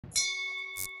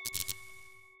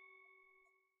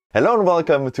Hello and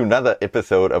welcome to another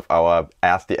episode of our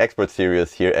Ask the Expert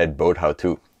series here at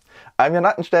BoatHowTo. I'm Jan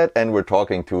Attenstedt and we're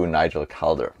talking to Nigel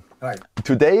Calder. Hi.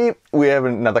 Today we have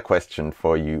another question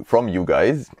from you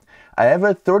guys. I have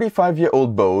a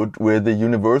 35-year-old boat with a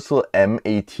universal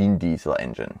M18 diesel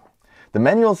engine. The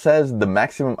manual says the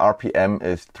maximum RPM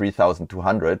is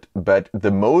 3,200, but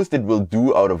the most it will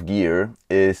do out of gear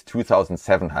is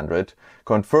 2,700,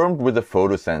 confirmed with a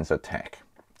photo sensor tag.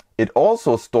 It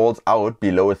also stalls out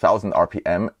below 1,000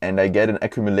 RPM and I get an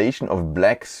accumulation of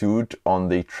black soot on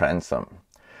the transom.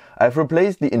 I've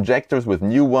replaced the injectors with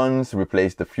new ones,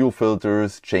 replaced the fuel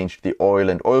filters, changed the oil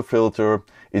and oil filter,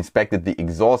 inspected the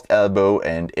exhaust elbow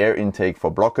and air intake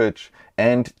for blockage,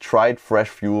 and tried fresh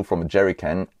fuel from a jerry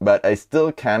can, but I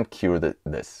still can't cure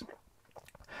this.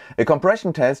 A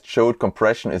compression test showed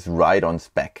compression is right on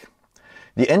spec.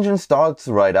 The engine starts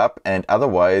right up and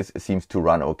otherwise seems to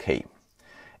run okay.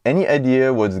 Any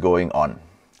idea what's going on?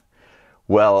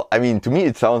 Well, to me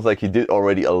it sounds like he did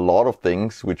already a lot of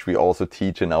things, which we also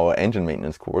teach in our engine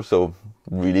maintenance course, so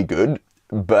really good,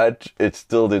 but it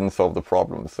still didn't solve the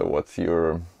problem. So what's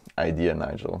your idea,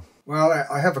 Nigel? Well,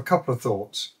 I have a couple of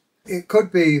thoughts. It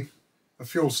could be a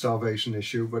fuel starvation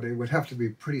issue, but it would have to be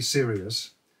pretty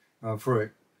serious for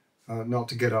it not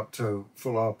to get up to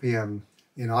full RPM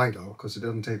in idle, because it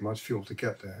doesn't take much fuel to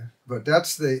get there. But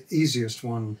that's the easiest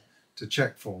one to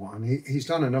check for, and he's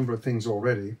done a number of things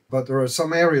already, but there are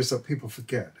some areas that people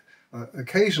forget.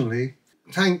 Occasionally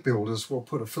tank builders will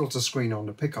put a filter screen on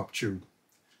the pickup tube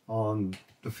on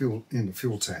the fuel in the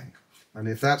fuel tank, and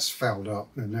if that's fouled up,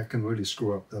 then that can really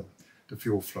screw up the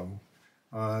fuel flow.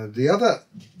 The other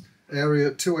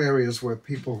area, two areas where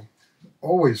people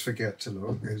always forget to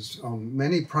look, is on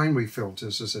many primary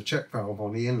filters there's a check valve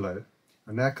on the inlet,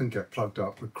 and that can get plugged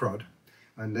up with crud.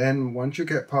 And then once you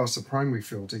get past the primary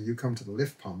filter, you come to the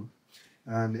lift pump.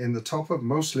 And in the top of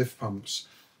most lift pumps,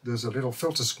 there's a little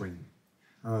filter screen.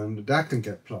 And that can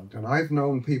get plugged. And I've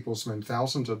known people spend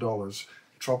thousands of dollars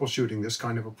troubleshooting this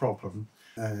kind of a problem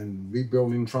and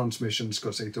rebuilding transmissions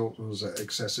because they thought it was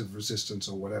excessive resistance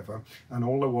or whatever. And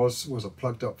all there was a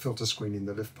plugged up filter screen in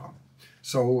the lift pump.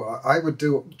 So I would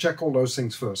check all those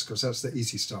things first, because that's the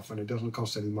easy stuff and it doesn't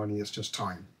cost any money, it's just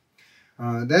time.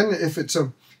 Then if it's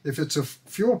a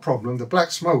fuel problem, the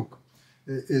black smoke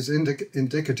is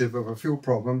indicative of a fuel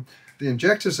problem. The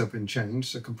injectors have been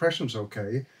changed, the compression's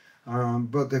okay,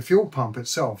 but the fuel pump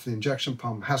itself, the injection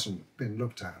pump, hasn't been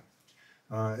looked at.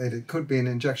 It could be an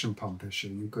injection pump issue.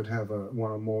 You could have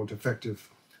one or more defective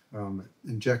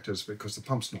injectors because the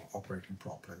pump's not operating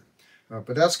properly.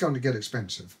 But that's going to get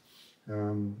expensive.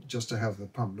 Just to have the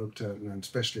pump looked at, and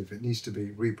especially if it needs to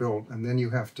be rebuilt, and then you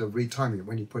have to retime it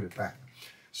when you put it back.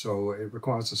 So it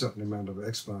requires a certain amount of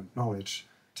expert knowledge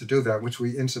to do that, which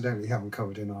we incidentally haven't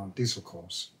covered in our diesel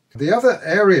course. The other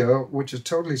area, which is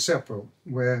totally separate,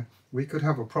 where we could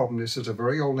have a problem, this is a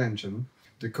very old engine.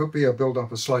 There could be a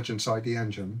build-up of sludge inside the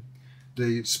engine.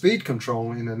 The speed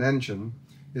control in an engine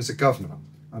is a governor.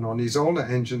 And on these older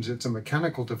engines, it's a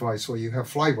mechanical device where you have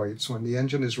fly weights. When the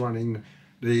engine is running,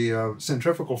 the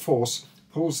centrifugal force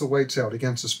pulls the weights out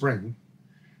against the spring,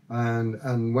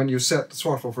 and when you set the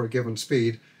throttle for a given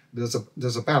speed, there's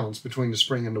a balance between the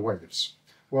spring and the weights.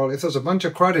 Well, if there's a bunch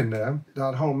of crud in there,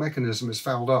 that whole mechanism is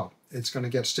fouled up. It's going to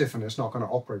get stiff and it's not going to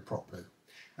operate properly.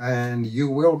 And you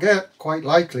will get, quite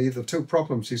likely, the two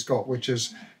problems he's got, which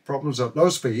is problems at low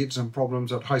speeds and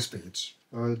problems at high speeds.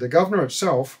 The governor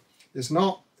itself is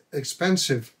not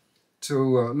expensive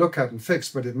to look at and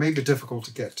fix, but it may be difficult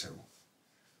to get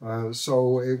to.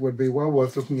 So it would be well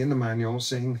worth looking in the manual,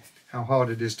 seeing how hard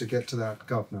it is to get to that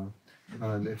governor.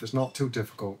 And if it's not too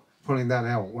difficult, pulling that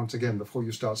out once again before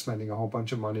you start spending a whole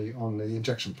bunch of money on the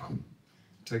injection pump.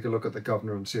 Take a look at the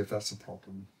governor and see if that's a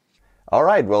problem. All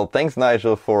right, well, thanks,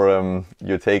 Nigel, for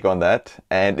your take on that.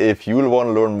 And if you want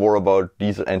to learn more about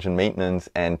diesel engine maintenance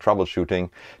and troubleshooting,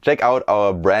 check out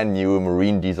our brand new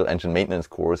marine diesel engine maintenance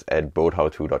course at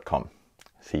BoatHowTo.com.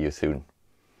 See you soon.